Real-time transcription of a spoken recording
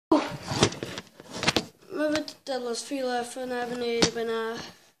Dat was viel even naar beneden bijna.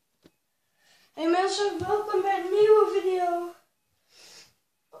 Hey mensen, welkom bij een nieuwe video.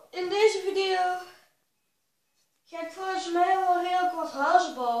 In deze video ga ik volgens mij wel redelijk wat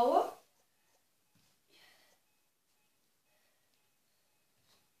huizen bouwen.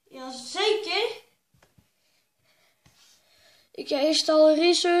 Jazeker. Ik ga eerst alle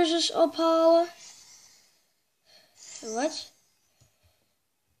resources ophalen. Wat?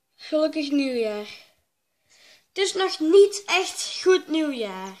 Gelukkig nieuwjaar. Het is nog niet echt goed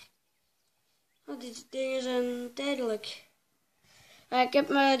nieuwjaar. Want die dingen zijn tijdelijk. Ja, ik heb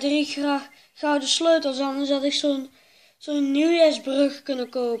maar 3 gouden sleutels, anders had ik zo'n nieuwjaarsbrug kunnen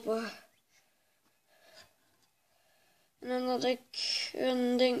kopen. En dan had ik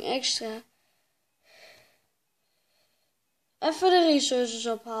een ding extra. Even de resources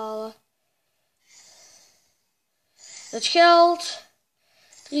ophalen. Het geld.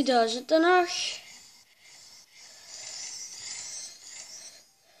 3000 en nog.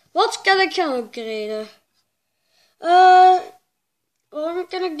 Wat kan ik gaan upgraden? Waarom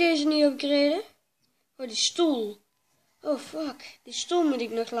kan ik deze niet upgraden? Oh, die stoel. Oh, fuck. Die stoel moet ik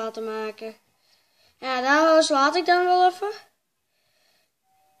nog laten maken. Ja, daar laat ik dan wel even.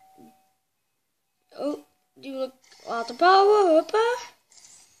 Oh, die wil ik laten bouwen. Hoppa.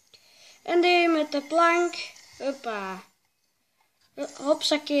 En die met de plank. Hoppa.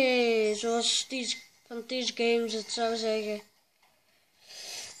 Hopsakee. Zoals die van deze games het zou zeggen.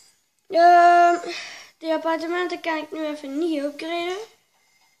 Die appartementen kan ik nu even niet upgraden.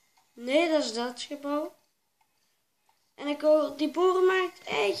 Nee, dat is dat gebouw. En ik wil die boerenmarkt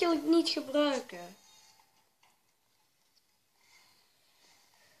eigenlijk niet gebruiken.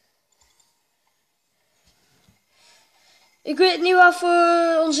 Ik weet niet wat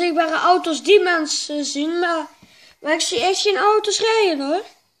voor onzichtbare auto's die mensen zien, maar ik zie echt geen auto's rijden hoor.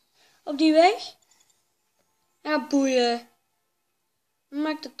 Op die weg. Ja, boeien.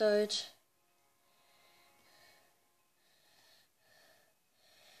 Maakt het uit.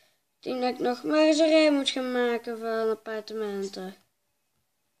 Ik denk dat ik nog maar eens een rij moet gaan maken van appartementen.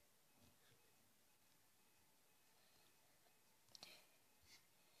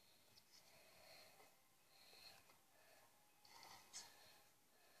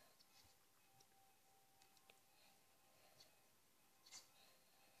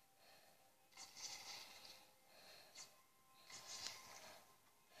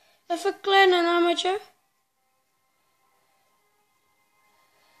 Even een kleine nammetje.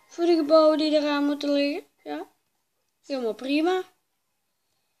 Voor de gebouwen die eraan moeten liggen. Ja. Helemaal prima.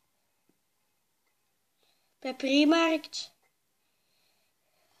 Bij Primarkt.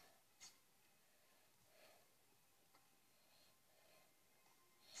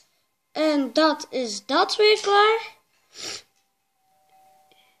 En dat is dat weer klaar.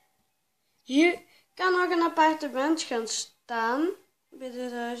 Hier kan nog een appartement gaan staan. Bij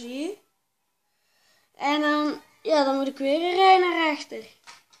dit huis hier. En dan moet ik weer een rij naar rechter.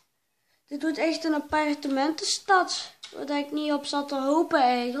 Dit wordt echt een appartementenstad. Waar ik niet op zat te hopen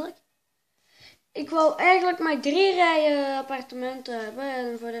eigenlijk. Ik wou eigenlijk maar 3 rijen appartementen hebben.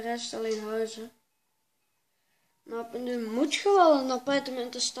 En voor de rest alleen huizen. Maar nu moet je wel een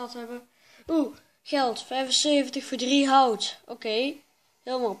appartementenstad hebben. Oeh, geld. 75 voor 3 hout. Oké.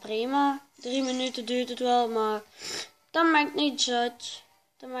 Helemaal prima. 3 minuten duurt het wel, maar dat maakt niets uit.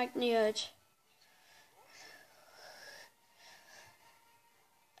 Dat maakt niet uit.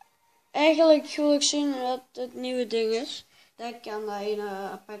 Eigenlijk wil ik zien wat het nieuwe ding is. Dat ik aan dat ene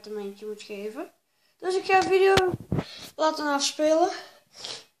appartementje moet geven. Dus ik ga een video laten afspelen.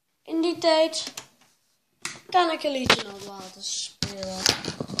 In die tijd kan ik een liedje nog laten spelen.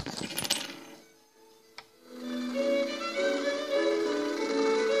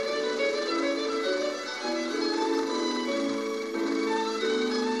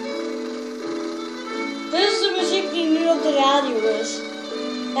 Dit is de muziek die nu op de radio is.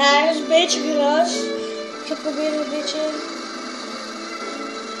 Ja, er is een beetje geruis. Ik ga proberen een beetje.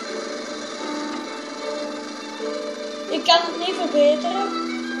 Ik kan het niet verbeteren.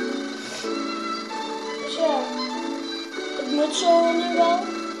 Dus ja, het moet zo nu wel.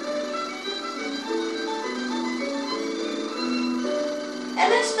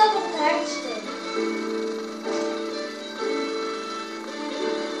 En het staat op het hardste.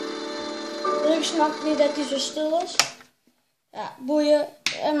 Dus ik snap niet dat hij zo stil is. Ja, boeien.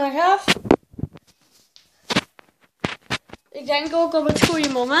 En maar gaaf. Ik denk ook op het goede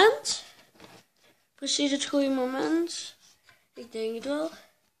moment. Precies het goede moment. Ik denk het wel.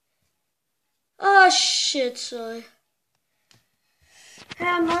 Oh shit, sorry.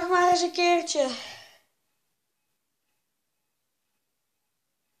 Ja, nog maar eens een keertje.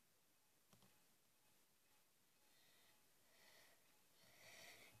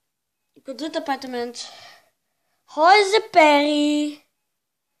 Ik wil dit appartement. Hoi ze Perry.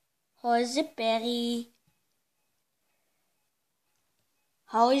 Hoi ze Perry.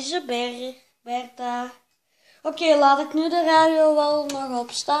 Hoi ze Bertha. Oké, laat ik nu de radio wel nog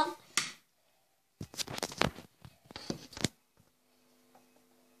opstaan.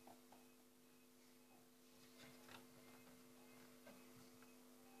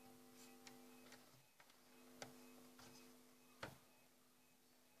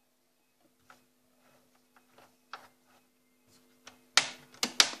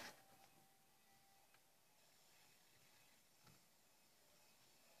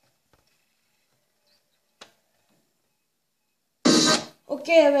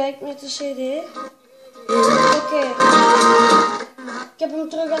 Oké, hij werkt met de CD. Oké. Ik heb hem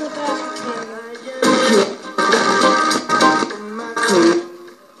terug aan de praat gekregen.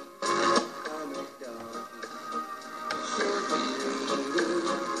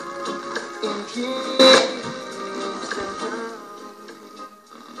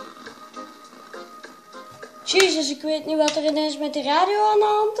 Jezus, ik weet niet wat er ineens met de radio aan de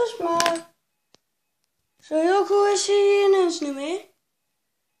hand is, maar zo heel goed is hij ineens niet meer.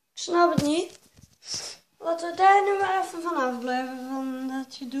 Ik snap het niet. Laten we daar nu maar even vanaf blijven van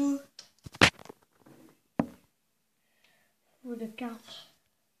dat gedoe. Voor de kat.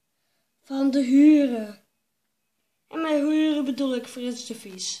 Van de huren. En met huren bedoel ik Frits de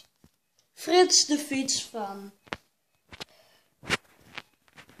Fiets. Frits de Fiets van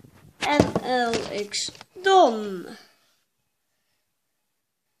NLX Don.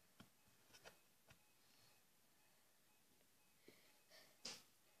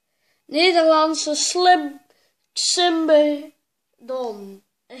 Nederlandse Simber Don.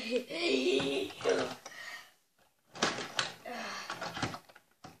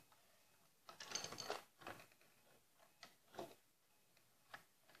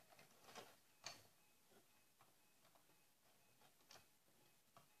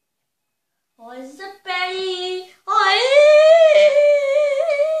 Hoi ze Perry. Hoi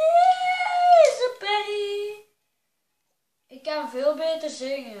ze Perry. Ik kan veel beter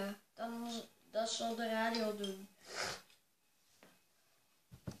zingen dan dat ze op de radio doen.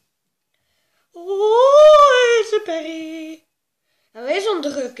 Hoi ze Perry. En wees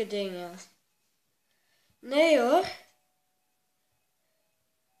onderdrukken dingen. Nee hoor.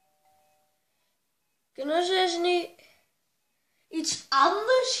 Kunnen ze eens niet iets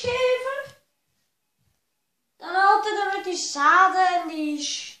anders geven? Dan altijd met die zaden en die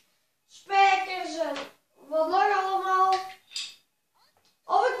spijkers en wat nog allemaal.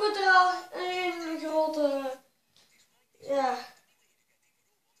 Of ik moet er al een grote, ja,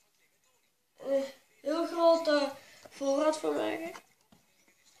 heel grote voorraad van maken.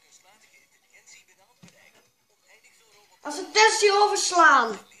 Advertentie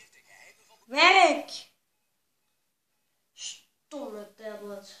overslaan. Werk. Stomme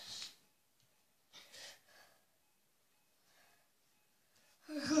tablet.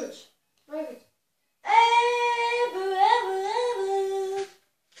 Goed. Maar goed.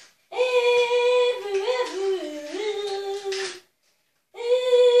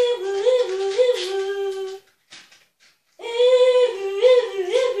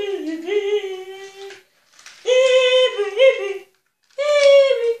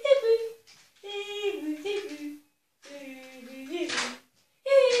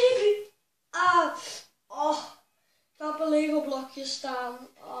 Staan.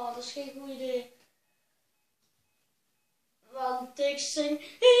 Oh, dat is geen goed idee. Want ik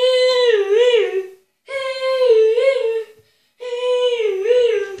zing.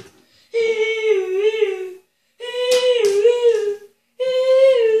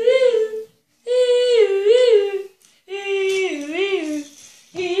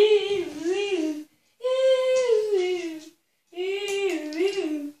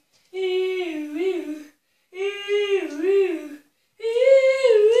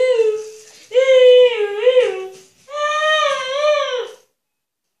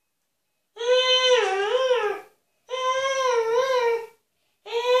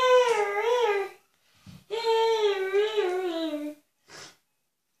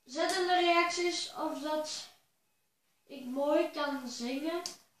 Of dat ik mooi kan zingen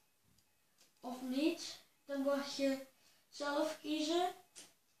of niet, dan mag je zelf kiezen.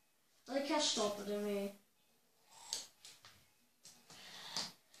 Want ik ga stoppen ermee.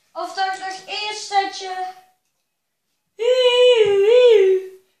 Of dat ik nog één setje.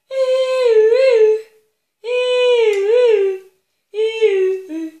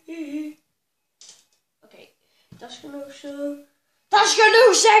 Oké, dat is genoeg zo. Dat is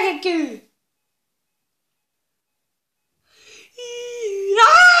genoeg, zeg ik u!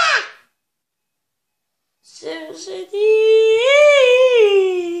 Ja! City.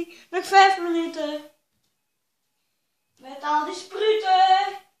 Nog 5 minuten. Met al die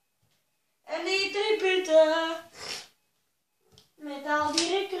spruten. En die tributen. Met al die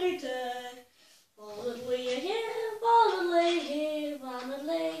recruten. Van het leger, van het leger, van het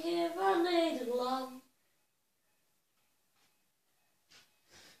leger van Nederland.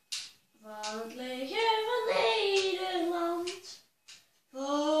 Van het leger van Nederland.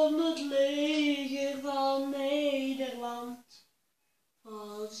 Van het leger van Nederland.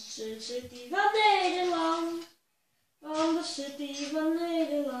 Van de city van Nederland. Van de city van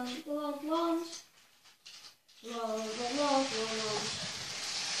Nederland. Land, land. Land, land, land, land.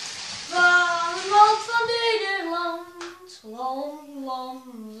 Van het land van Nederland. Land, land,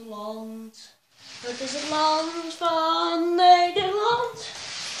 land. Het is het land van Nederland.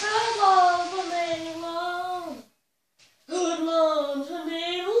 Het land van Nederland. Het land van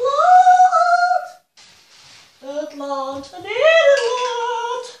Nederland. Het land van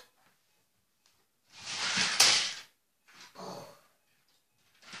Nederland.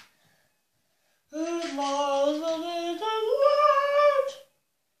 Het land van Nederland.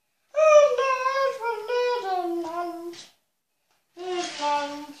 Het land van Nederland. Het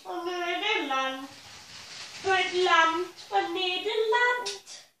land van Nederland. Het land van Nederland.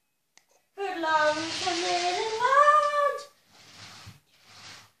 Het land van Nederland.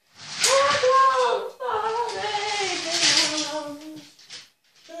 Het land van Nederland.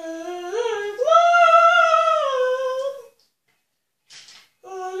 Het land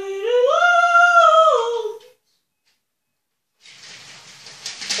van Nederland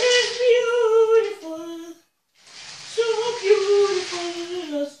is beautiful. So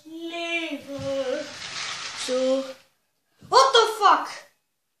beautiful als leven. Zo. What the fuck?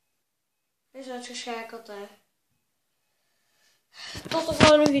 Is uitgeschakeld, hè. Tot de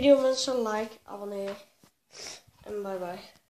volgende video, mensen. Like, abonneer. En bye bye.